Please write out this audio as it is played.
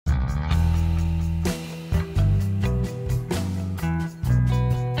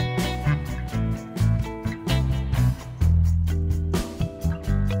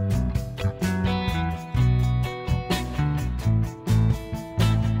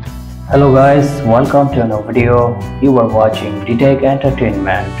Hello guys, welcome to another video. You are watching Detect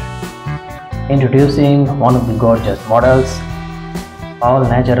Entertainment. Introducing one of the gorgeous models, all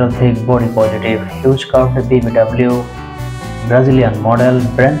natural, thick, body positive, huge curved BBW, Brazilian model,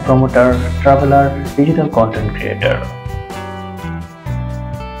 brand promoter, traveler, digital content creator.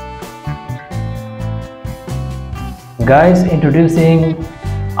 Guys, introducing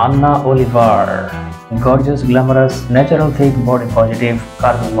Anna Oliver. Gorgeous, glamorous, natural, thick, body positive,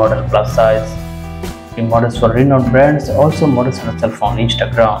 curvy model plus size. She models for renowned brands, also models herself on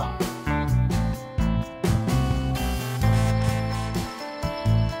Instagram.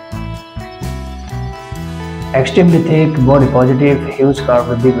 Extremely thick, body positive, huge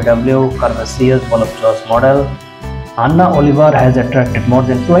curvy BBW, curvaceous, voluptuous model. Anna Oliver has attracted more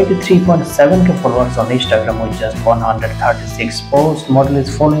than 23.7k followers on Instagram with just 136 posts. Model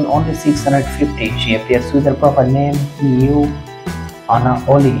is following only 650. She appears with her proper name, New Anna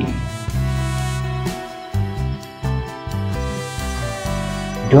Oli.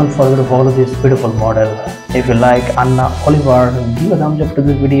 Don't forget to follow this beautiful model. If you like Anna Oliver, give a thumbs up to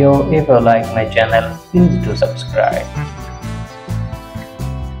this video. If you like my channel, please do subscribe.